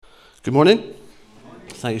Good morning.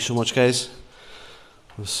 Thank you so much, guys. It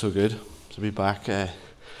was so good to be back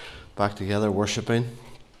together worshiping.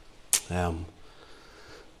 Thanks,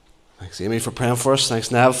 Amy, for praying for us. Thanks,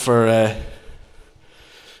 Nav, for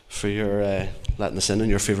your letting us in on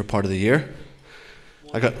your favourite part of the year.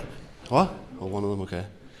 I got what? Oh, one of them. Okay.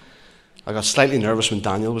 I got slightly nervous when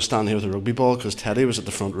Daniel was standing here with a rugby ball because Teddy was at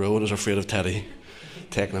the front row and I was afraid of Teddy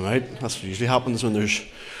taking him out. That's what usually happens when there's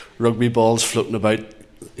rugby balls floating about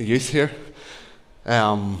youth here. So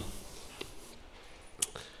I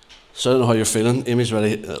don't know how you're feeling. Amy's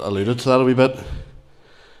already alluded to that a wee bit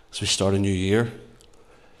as we start a new year.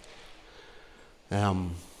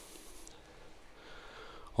 All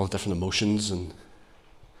different emotions, and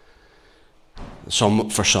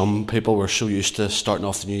for some people we're so used to starting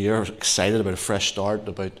off the new year, excited about a fresh start,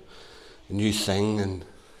 about a new thing, and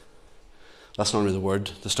that's normally the word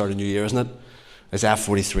to start a new year, isn't it? Isaiah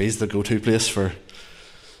 43 is the go-to place for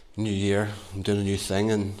new year and doing a new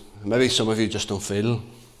thing, and maybe some of you just don't feel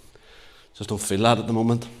that at the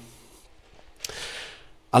moment.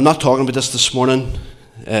 I'm not talking about this morning,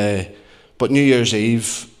 but New Year's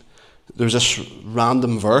Eve, there was this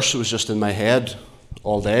random verse that was just in my head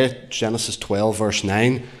all day. Genesis 12 verse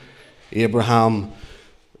 9. Abraham,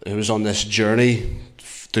 who was on this journey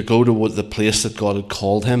to go to the place that God had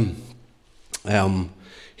called him,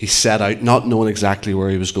 he set out not knowing exactly where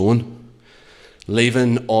he was going,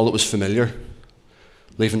 leaving all that was familiar,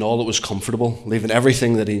 leaving all that was comfortable, leaving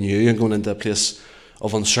everything that he knew and going into a place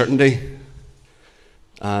of uncertainty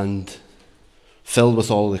and filled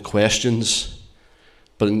with all the questions.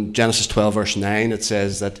 But in Genesis 12 verse 9 it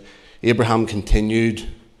says that Abraham continued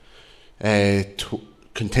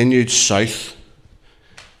south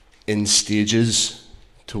in stages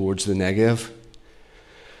towards the Negev.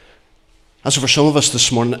 And so for some of us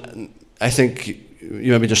this morning, I think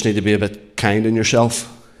you maybe just need to be a bit kind on yourself.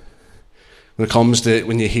 When it comes to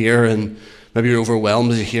when you hear, and maybe you're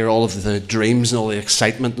overwhelmed as you hear all of the dreams and all the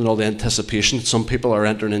excitement and all the anticipation that some people are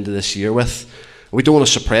entering into this year with. We don't want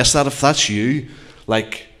to suppress that. If that's you,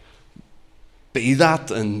 be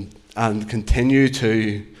that and continue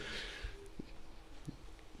to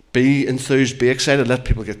be enthused, be excited, let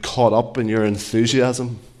people get caught up in your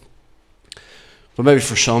enthusiasm. But maybe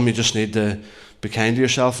for some, you just need to be kind to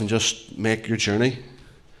yourself and just make your journey.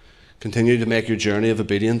 Continue to make your journey of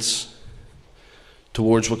obedience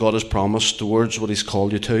towards what God has promised, towards what He's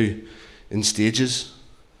called you to, in stages.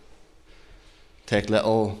 Take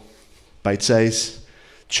little bite-sized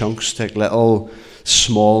chunks, take little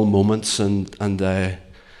small moments and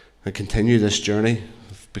continue this journey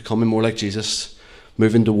of becoming more like Jesus,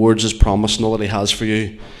 moving towards His promise and all that He has for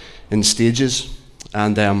you in stages.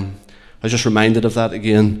 And I was just reminded of that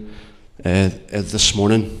again this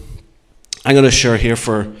morning. I'm going to share here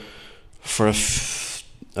for a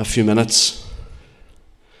few minutes,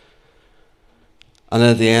 and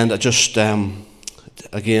then at the end I just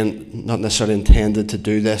again, not necessarily intended to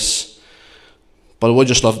do this, but I would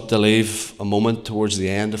just love to leave a moment towards the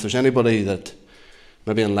end. If there's anybody that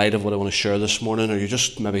maybe in light of what I want to share this morning, or you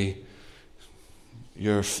just maybe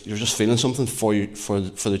you're just feeling something for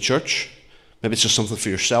the church, maybe it's just something for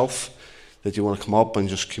yourself that you want to come up and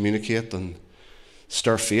just communicate and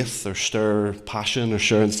stir faith or stir passion or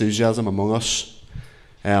stir enthusiasm among us,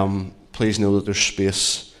 please know that there's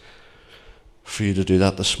space for you to do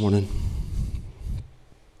that this morning.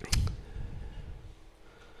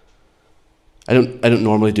 I don't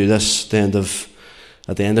normally do this at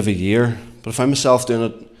the end of a year, but I find myself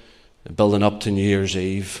doing it, building up to New Year's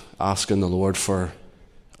Eve, asking the Lord for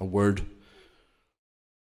a word.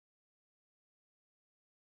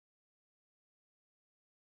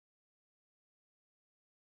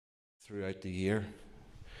 Throughout the year.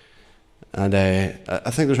 And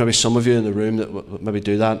I think there's maybe some of you in the room that would maybe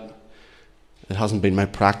do that. It hasn't been my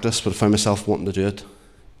practice, but I found myself wanting to do it.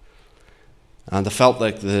 And I felt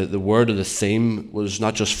like the word or the theme was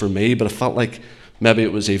not just for me, but I felt like maybe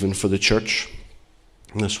it was even for the church.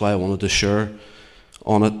 And that's why I wanted to share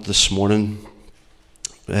on it this morning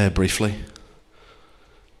briefly.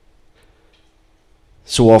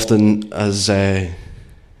 So often as again,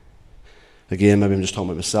 maybe I'm just talking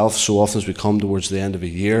about myself, so often as we come towards the end of a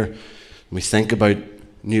year and we think about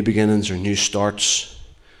new beginnings or new starts,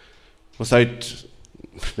 without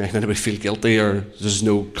making anybody feel guilty, or there's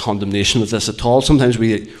no condemnation with this at all, sometimes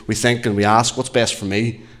we think and we ask, what's best for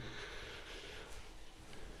me?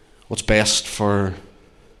 What's best for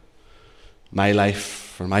my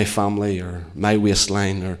life, or my family, or my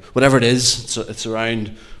waistline, or whatever it is. It's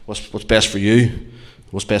around what's best for you,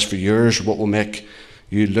 what's best for yours, what will make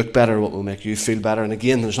you look better, what will make you feel better. And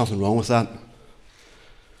again, there's nothing wrong with that.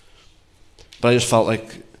 But I just felt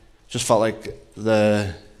like Just felt like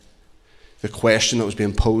the question that was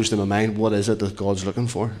being posed in my mind, what is it that God's looking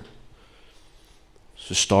for?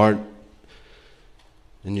 So start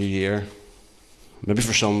a new year. Maybe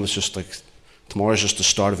for some it's just like, tomorrow's just the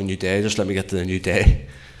start of a new day. Just let me get to the new day,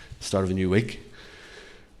 start of a new week.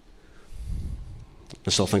 I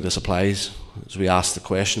still think this applies as we ask the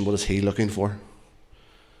question, what is He looking for?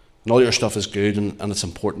 And all your stuff is good and it's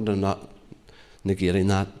important, and not negating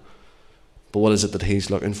that. But what is it that He's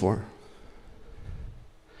looking for?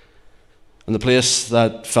 And the place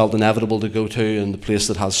that felt inevitable to go to, and the place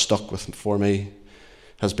that has stuck for me,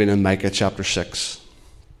 has been in Micah chapter 6.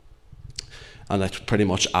 And it pretty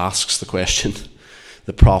much asks the question.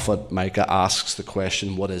 The prophet Micah asks the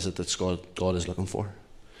question, what is it that God is looking for?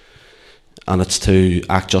 And it's to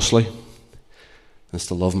act justly, it's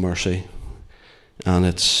to love mercy, and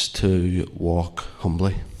it's to walk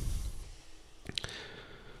humbly.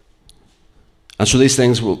 And so these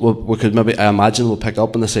things we could maybe, I imagine, we'll pick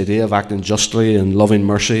up on this idea of acting justly and loving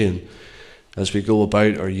mercy and as we go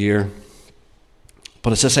about our year.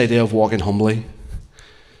 But it's this idea of walking humbly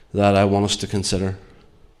that I want us to consider.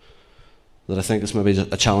 That I think is maybe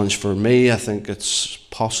a challenge for me. I think it's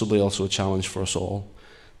possibly also a challenge for us all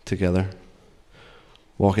together.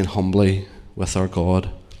 Walking humbly with our God,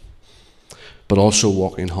 but also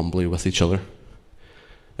walking humbly with each other.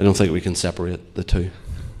 I don't think we can separate the two.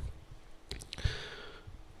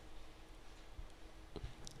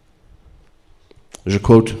 There's a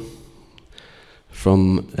quote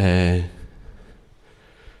from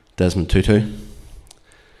Desmond Tutu,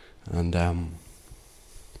 and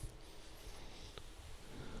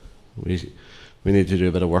we need to do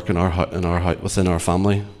a bit of work within our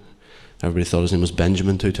family. Everybody thought his name was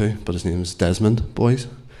Benjamin Tutu, but his name is Desmond, boys.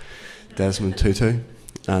 Desmond Tutu.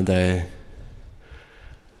 And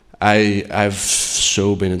I've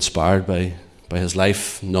so been inspired by his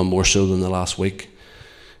life, none more so than the last week,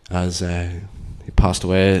 as he passed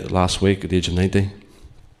away last week at the age of 90.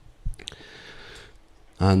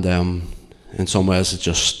 And in some ways,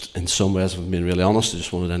 if I'm being really honest, I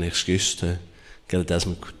just wanted any excuse to get a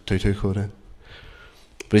Desmond Tutu quote in.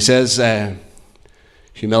 But he says,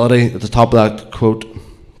 humility, at the top of that quote,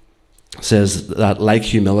 says that like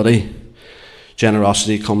humility,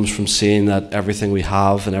 generosity comes from seeing that everything we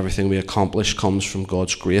have and everything we accomplish comes from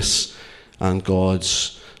God's grace and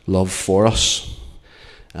God's love for us.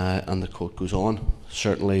 And the quote goes on,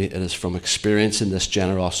 certainly it is from experiencing this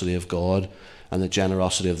generosity of God and the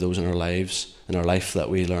generosity of those in our life that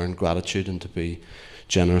we learn gratitude and to be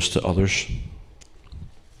generous to others.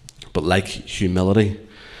 But like humility,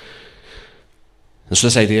 and so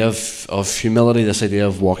this idea of humility, this idea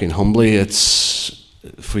of walking humbly,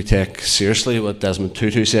 if we take seriously what Desmond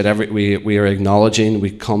Tutu said, we are acknowledging, we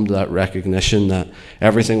come to that recognition that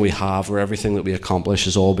everything we have or everything that we accomplish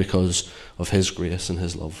is all because of His grace and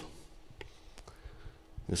His love.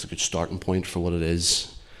 It's a good starting point for what it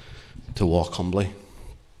is to walk humbly.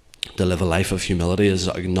 To live a life of humility is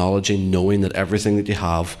acknowledging, knowing that everything that you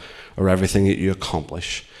have or everything that you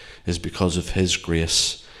accomplish is because of His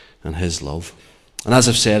grace and His love. And as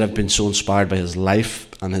I've said, I've been so inspired by his life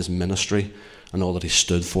and his ministry and all that he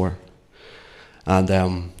stood for. And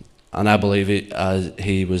I believe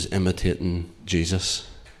he was imitating Jesus.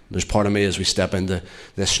 There's part of me as we step into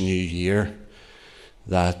this new year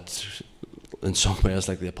that in some ways,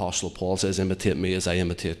 like the Apostle Paul says, imitate me as I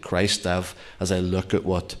imitate Christ. As I look at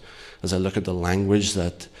the language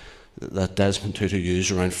that Desmond Tutu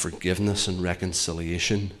used around forgiveness and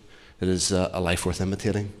reconciliation, it is a life worth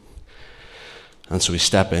imitating. And so we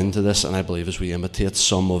step into this, and I believe as we imitate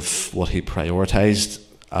some of what he prioritized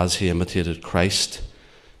as he imitated Christ,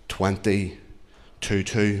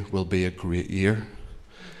 2022 will be a great year.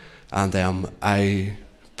 And I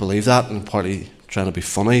believe that, and partly trying to be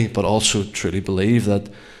funny, but also truly believe that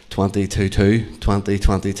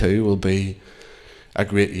 2022 will be a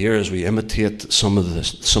great year as we imitate some of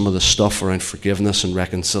the stuff around forgiveness and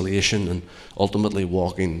reconciliation and ultimately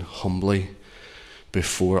walking humbly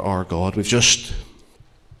before our God. We've just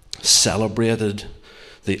celebrated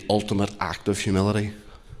the ultimate act of humility,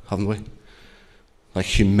 haven't we? Like,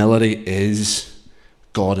 humility is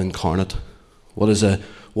God incarnate. What is a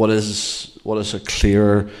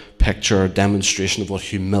clearer picture or demonstration of what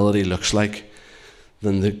humility looks like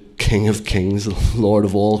than the King of Kings, the Lord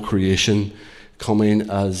of all creation, coming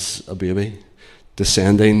as a baby,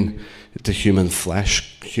 descending to human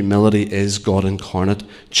flesh? Humility is God incarnate.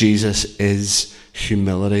 Jesus is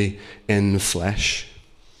humility in flesh.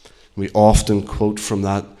 We often quote from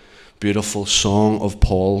that beautiful song of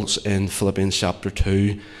Paul's in Philippians chapter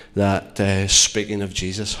 2, that speaking of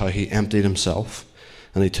Jesus, how he emptied himself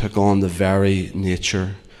and he took on the very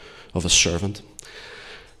nature of a servant.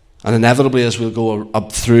 And inevitably, as we'll go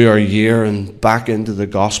up through our year and back into the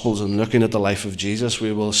Gospels and looking at the life of Jesus,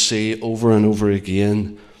 we will see over and over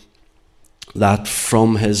again that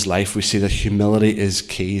from his life we see that humility is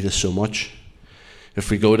key to so much.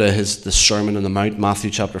 If we go to the Sermon on the Mount,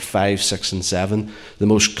 Matthew chapter 5, 6, and 7, the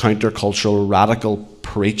most countercultural, radical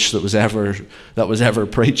preach that was ever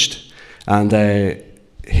preached. And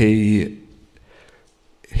he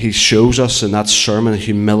shows us in that sermon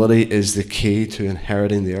humility is the key to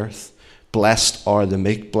inheriting the earth. Blessed are the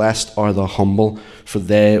meek, blessed are the humble, for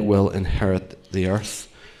they will inherit the earth.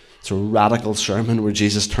 It's a radical sermon where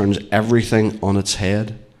Jesus turns everything on its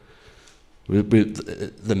head.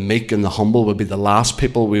 The meek and the humble would be the last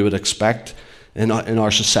people we would expect in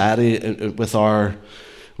our society with our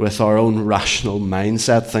own rational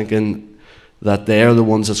mindset, thinking that they're the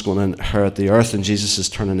ones that's going to inherit the earth, and Jesus is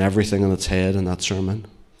turning everything on its head in that sermon.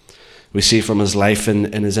 We see from his life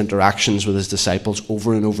in his interactions with his disciples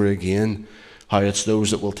over and over again how it's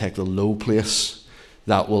those that will take the low place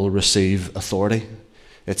that will receive authority.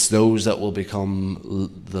 It's those that will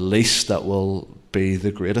become the least that will be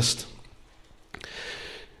the greatest.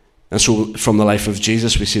 And so from the life of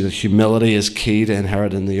Jesus, we see that humility is key to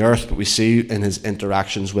inheriting the earth, but we see in his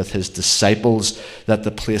interactions with his disciples that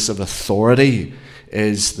the place of authority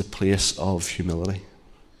is the place of humility.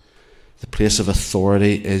 The place of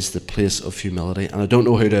authority is the place of humility. And I don't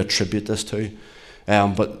know who to attribute this to,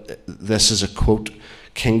 but this is a quote: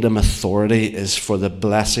 "Kingdom authority is for the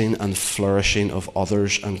blessing and flourishing of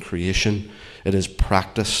others and creation. It is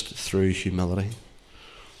practiced through humility."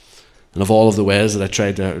 And of all of the ways that I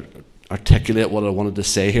tried to articulate what I wanted to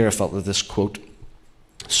say here, I felt that this quote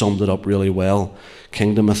summed it up really well.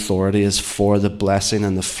 Kingdom authority is for the blessing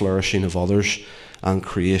and the flourishing of others and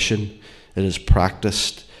creation. It is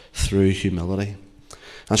practiced through humility.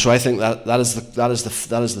 And so I think that is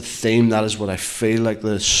the theme. That is what I feel like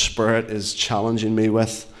the Spirit is challenging me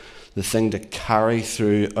with, the thing to carry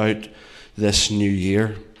throughout this new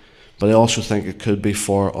year. But I also think it could be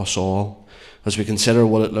for us all. As we consider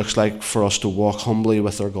what it looks like for us to walk humbly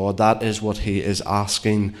with our God, that is what he is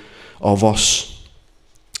asking of us.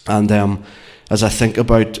 And as we think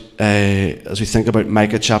about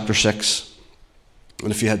Micah chapter 6,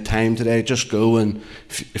 and if you had time today, just go and,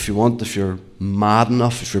 if you want, if you're mad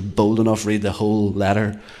enough, if you're bold enough, read the whole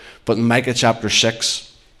letter. But in Micah chapter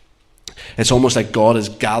 6, it's almost like God is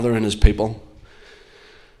gathering his people.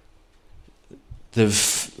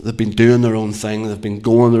 They've been doing their own thing. They've been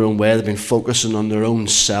going their own way. They've been focusing on their own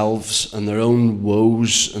selves and their own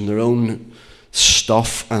woes and their own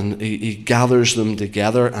stuff. And he gathers them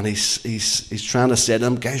together, and he's trying to say to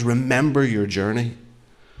them, guys, remember your journey.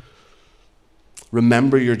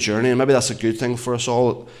 Remember your journey. And maybe that's a good thing for us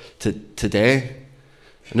all today.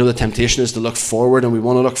 I know the temptation is to look forward, and we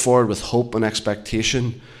want to look forward with hope and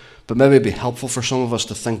expectation. But maybe it'd be helpful for some of us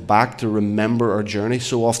to think back, to remember our journey.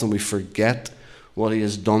 So often we forget what he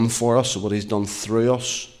has done for us, what he's done through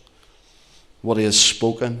us, what he has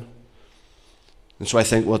spoken. And so I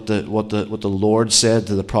think what the Lord said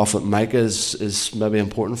to the prophet Micah is maybe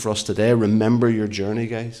important for us today. Remember your journey,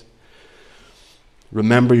 guys.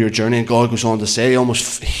 Remember your journey. And God goes on to say,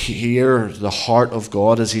 almost hear the heart of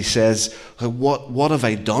God as he says, what have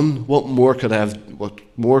I done? What more could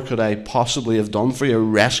I possibly have done for you? I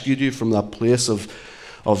rescued you from that place of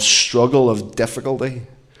struggle, of difficulty.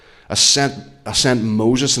 I sent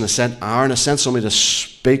Moses, and I sent Aaron. I sent somebody to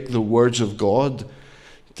speak the words of God,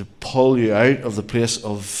 to pull you out of the place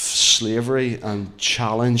of slavery and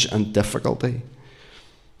challenge and difficulty,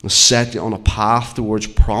 and set you on a path towards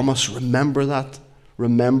promise. Remember that.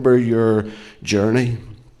 Remember your journey.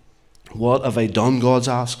 What have I done, God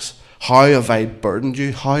asks. How have I burdened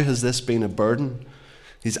you? How has this been a burden?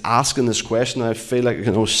 He's asking this question. I feel like I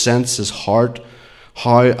can sense his heart.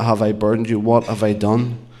 How have I burdened you? What have I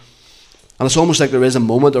done? And it's almost like there is a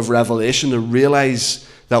moment of revelation to realize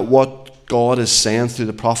that what God is saying through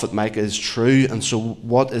the prophet Micah is true. And so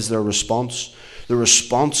what is their response? The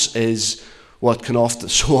response is what can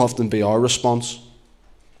so often be our response,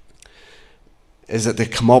 is that they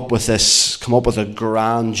come up with a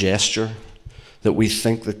grand gesture that we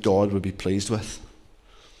think that God would be pleased with.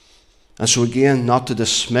 And so again, not to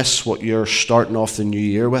dismiss what you're starting off the new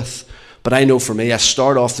year with, but I know for me, I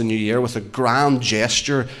start off the new year with a grand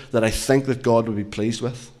gesture that I think that God would be pleased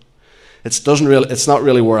with. It's not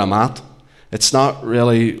really where I'm at. It's not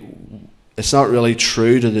really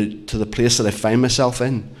true to the place that I find myself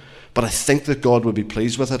in. But I think that God would be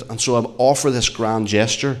pleased with it. And so I offer this grand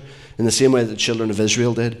gesture in the same way that the children of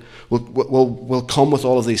Israel did. We'll come with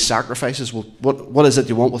all of these sacrifices. What is it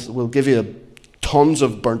you want? We'll give you tons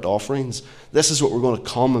of burnt offerings. This is what we're going to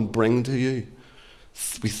come and bring to you.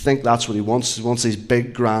 We think that's what he wants. He wants these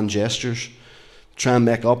big, grand gestures. Try and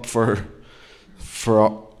make up for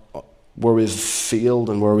where we've failed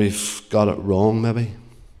and where we've got it wrong, maybe.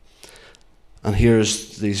 And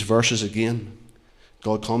here's these verses again.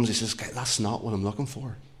 God comes, he says, that's not what I'm looking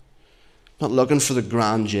for. I'm not looking for the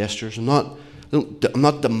grand gestures. I'm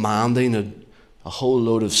not demanding a whole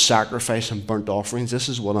load of sacrifice and burnt offerings. This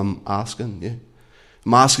is what I'm asking you.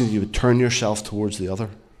 I'm asking you would turn yourself towards the other.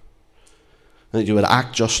 And that you would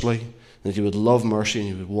act justly, and that you would love mercy, and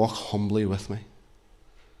you would walk humbly with me.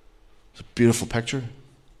 It's a beautiful picture.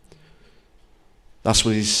 That's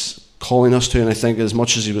what he's calling us to, and I think as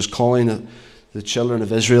much as he was calling the children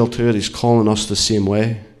of Israel to it, he's calling us the same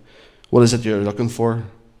way. What is it you're looking for?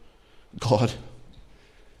 God.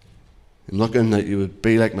 I'm looking that you would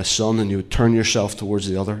be like my son and you would turn yourself towards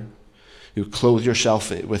the other. You would clothe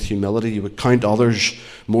yourself with humility. You would count others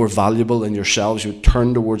more valuable than yourselves. You would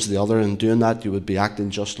turn towards the other, and doing that you would be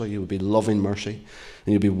acting justly. You would be loving mercy,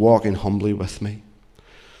 and you'd be walking humbly with me.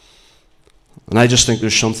 And I just think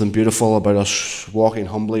there's something beautiful about us walking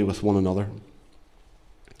humbly with one another.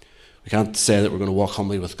 We can't say that we're going to walk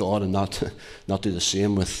humbly with God and not do the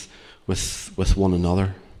same with one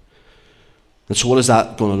another. And so what is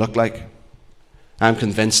that going to look like? I'm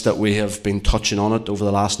convinced that we have been touching on it over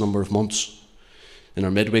the last number of months in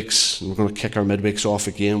our midweeks, and we're going to kick our midweeks off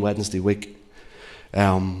again Wednesday week.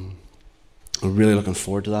 We're really looking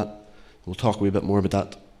forward to that. We'll talk a wee bit more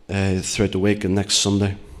about that throughout the week and next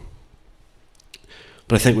Sunday.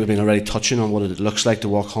 But I think we've been already touching on what it looks like to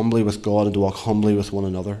walk humbly with God and to walk humbly with one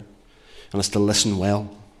another. And it's to listen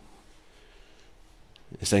well.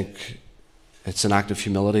 I think it's an act of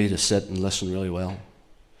humility to sit and listen really well.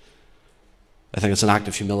 I think it's an act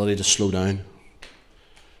of humility to slow down,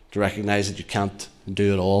 to recognize that you can't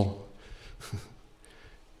do it all. You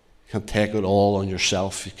can't take it all on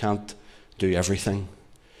yourself. You can't do everything.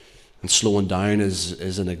 And slowing down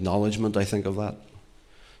is an acknowledgement, I think, of that.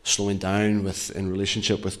 Slowing down in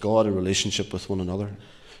relationship with God, in relationship with one another.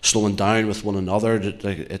 Slowing down with one another, I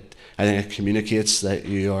think it communicates that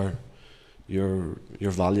you're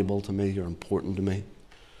valuable to me, you're important to me.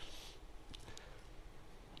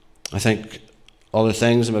 I think other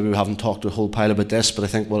things, and maybe we haven't talked a whole pile about this, but I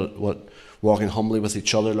think what walking humbly with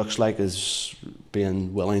each other looks like is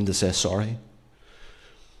being willing to say sorry.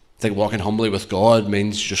 I think walking humbly with God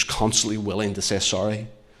means just constantly willing to say sorry,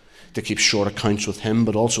 to keep short accounts with him,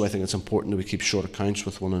 but also I think it's important that we keep short accounts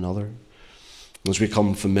with one another. As we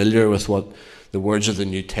become familiar with what the words of the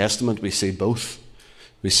New Testament, we see both.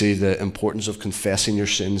 We see the importance of confessing your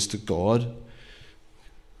sins to God,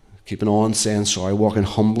 keeping on saying sorry, walking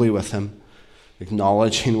humbly with him,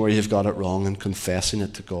 acknowledging where you've got it wrong and confessing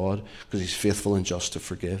it to God, because he's faithful and just to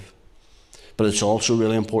forgive. But it's also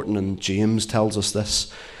really important, and James tells us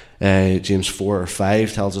this, James 4 or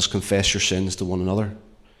 5 tells us, confess your sins to one another.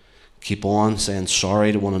 Keep on saying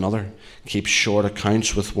sorry to one another. Keep short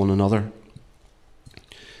accounts with one another.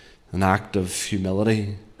 An act of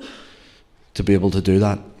humility to be able to do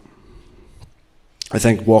that. I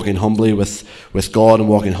think walking humbly with God and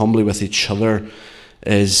walking humbly with each other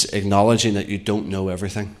is acknowledging that you don't know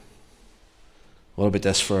everything. What about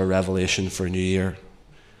this for a revelation for a new year?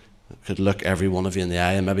 It could look every one of you in the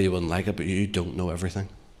eye, and maybe you wouldn't like it, but you don't know everything.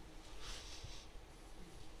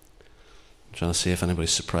 I'm trying to see if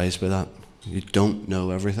anybody's surprised by that. You don't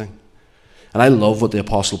know everything. And I love what the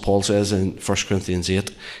Apostle Paul says in 1 Corinthians 8.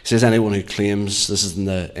 He says anyone who claims, this is in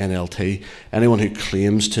the NLT, anyone who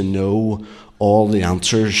claims to know all the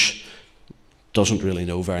answers doesn't really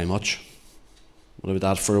know very much. What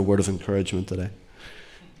about that for a word of encouragement today?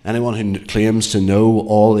 Anyone who claims to know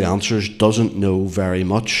all the answers doesn't know very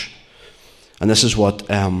much. And this is what,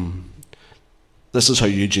 this is how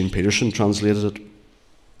Eugene Peterson translated it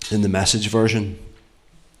in the Message version.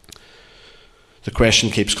 The question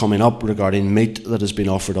keeps coming up regarding meat that has been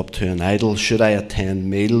offered up to an idol. Should I attend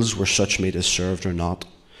meals where such meat is served or not?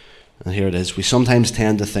 And here it is. We sometimes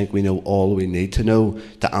tend to think we know all we need to know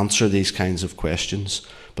to answer these kinds of questions.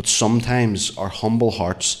 But sometimes our humble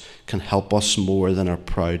hearts can help us more than our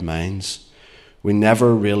proud minds. We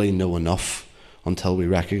never really know enough until we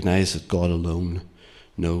recognize that God alone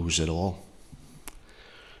knows it all.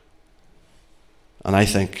 And I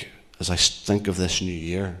think, as I think of this new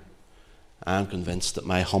year, I'm convinced that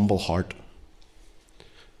my humble heart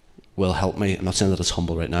will help me. I'm not saying that it's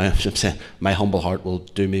humble right now. I'm saying my humble heart will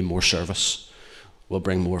do me more service, will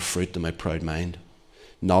bring more fruit than my proud mind.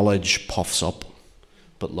 Knowledge puffs up,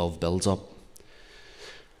 but love builds up.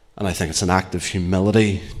 And I think it's an act of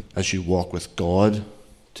humility as you walk with God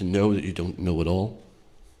to know that you don't know it all.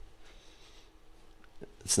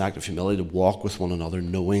 It's an act of humility to walk with one another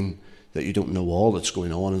knowing that you don't know all that's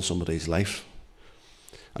going on in somebody's life.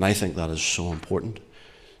 And I think that is so important.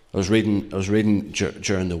 I was reading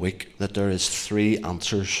during the week that there is 3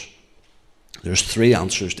 answers. There's 3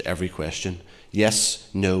 answers to every question. Yes,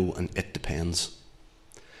 no, and it depends.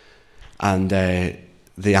 And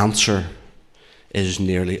the answer is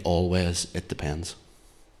nearly always it depends.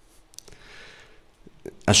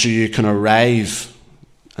 And so you can arrive,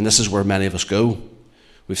 and this is where many of us go.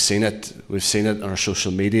 We've seen it on our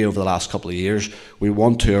social media over the last couple of years. We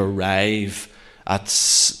want to arrive at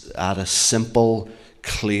a simple,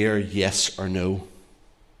 clear yes or no.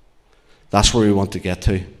 That's where we want to get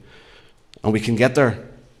to. And we can get there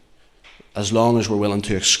as long as we're willing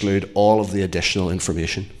to exclude all of the additional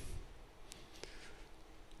information.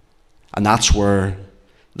 And that's where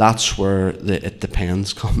the it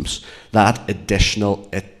depends comes. That additional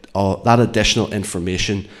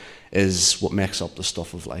information is what makes up the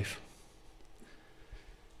stuff of life.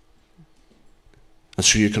 And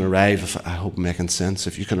so you can arrive, I hope I'm making sense,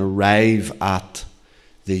 if you can arrive at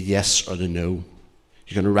the yes or the no,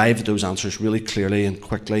 you can arrive at those answers really clearly and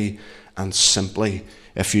quickly and simply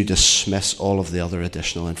if you dismiss all of the other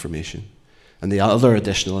additional information. And the other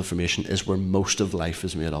additional information is where most of life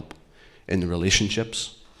is made up. In the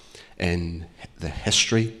relationships, in the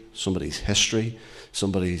history, somebody's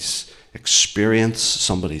experience,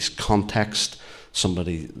 somebody's context,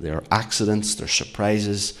 their accidents, their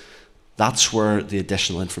surprises. That's where the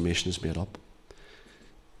additional information is made up.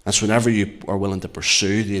 And so whenever you are willing to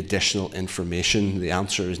pursue the additional information, the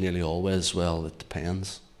answer is nearly always, well, it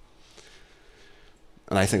depends.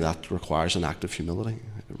 And I think that requires an act of humility.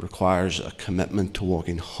 It requires a commitment to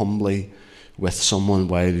walking humbly with someone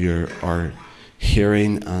while you are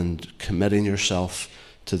hearing and committing yourself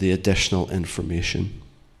to the additional information.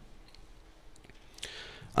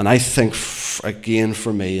 And I think, again,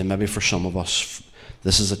 for me, and maybe for some of us,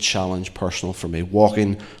 this is a challenge personal for me.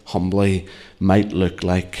 Walking humbly might look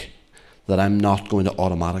like that I'm not going to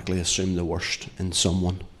automatically assume the worst in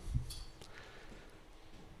someone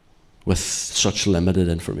with such limited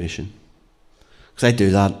information. Because I do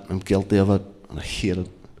that, I'm guilty of it, and I hate it.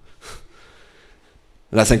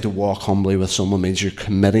 And I think to walk humbly with someone means you're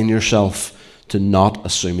committing yourself to not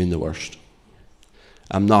assuming the worst.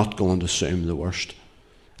 I'm not going to assume the worst.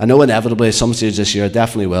 I know inevitably at some stage this year I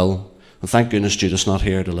definitely will. And thank goodness Judith's not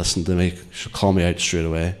here to listen to me. She'll call me out straight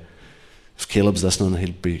away. If Caleb's listening,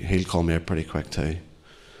 he'll call me out pretty quick too.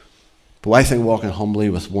 But I think walking humbly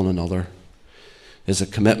with one another is a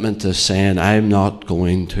commitment to saying, I'm not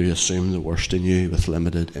going to assume the worst in you with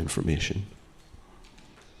limited information.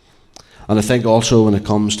 And I think also when it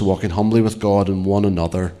comes to walking humbly with God and one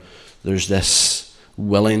another, there's this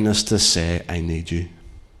willingness to say, I need you.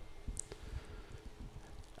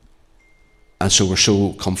 And so we're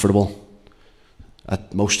so comfortable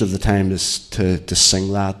at most of the time is to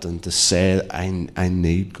sing that and to say, I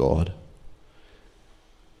need God.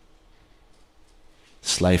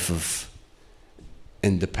 This life of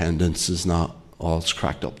independence is not all it's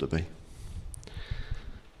cracked up to be.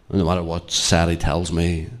 No matter what society tells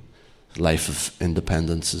me, life of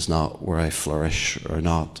independence is not where I flourish or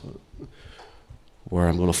not where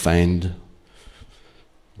I'm going to find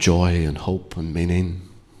joy and hope and meaning.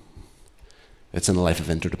 It's in a life of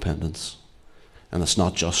interdependence. And it's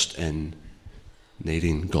not just in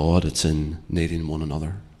needing God, it's in needing one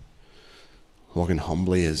another. Walking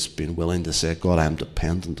humbly is being willing to say, God, I am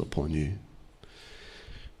dependent upon you.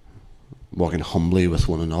 Walking humbly with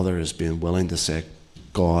one another is being willing to say,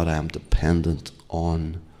 God, I am dependent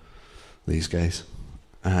on these guys.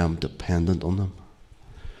 I am dependent on them.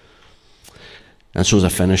 And so as I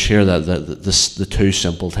finish here, the 2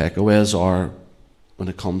 simple takeaways are, when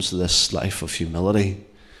it comes to this life of humility,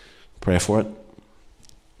 pray for it.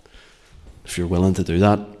 If you're willing to do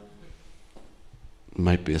that, it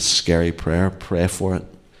might be a scary prayer, pray for it.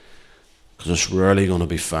 Because it's rarely going to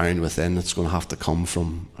be found within, it's going to have to come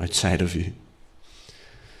from outside of you.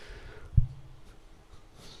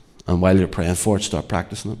 And while you're praying for it, start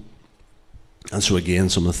practicing it. And so again,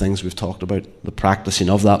 some of the things we've talked about, the practicing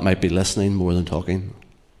of that might be listening more than talking.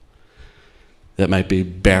 It might be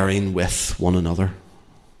bearing with one another.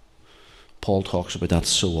 Paul talks about that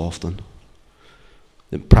so often.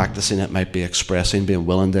 In practicing it might be expressing, being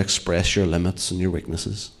willing to express your limits and your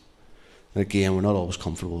weaknesses. And again, we're not always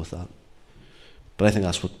comfortable with that. But I think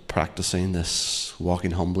that's what practicing this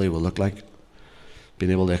walking humbly will look like.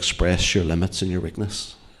 Being able to express your limits and your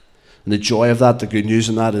weakness. And the joy of that, the good news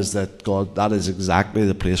in that is that God, that is exactly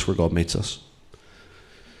the place where God meets us.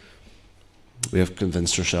 We have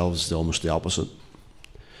convinced ourselves almost the opposite.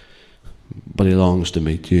 But He longs to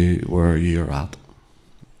meet you where you're at.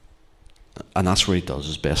 And that's where he does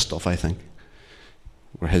his best stuff, I think.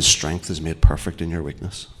 Where his strength is made perfect in your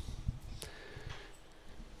weakness.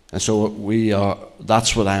 And so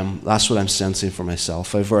that's what I'm sensing for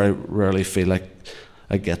myself. I very rarely feel like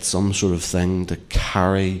I get some sort of thing to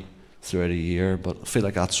carry throughout a year, but I feel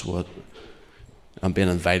like that's what I'm being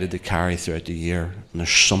invited to carry throughout the year. And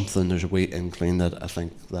there's a wee inkling that I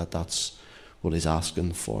think that's what he's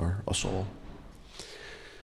asking for us all.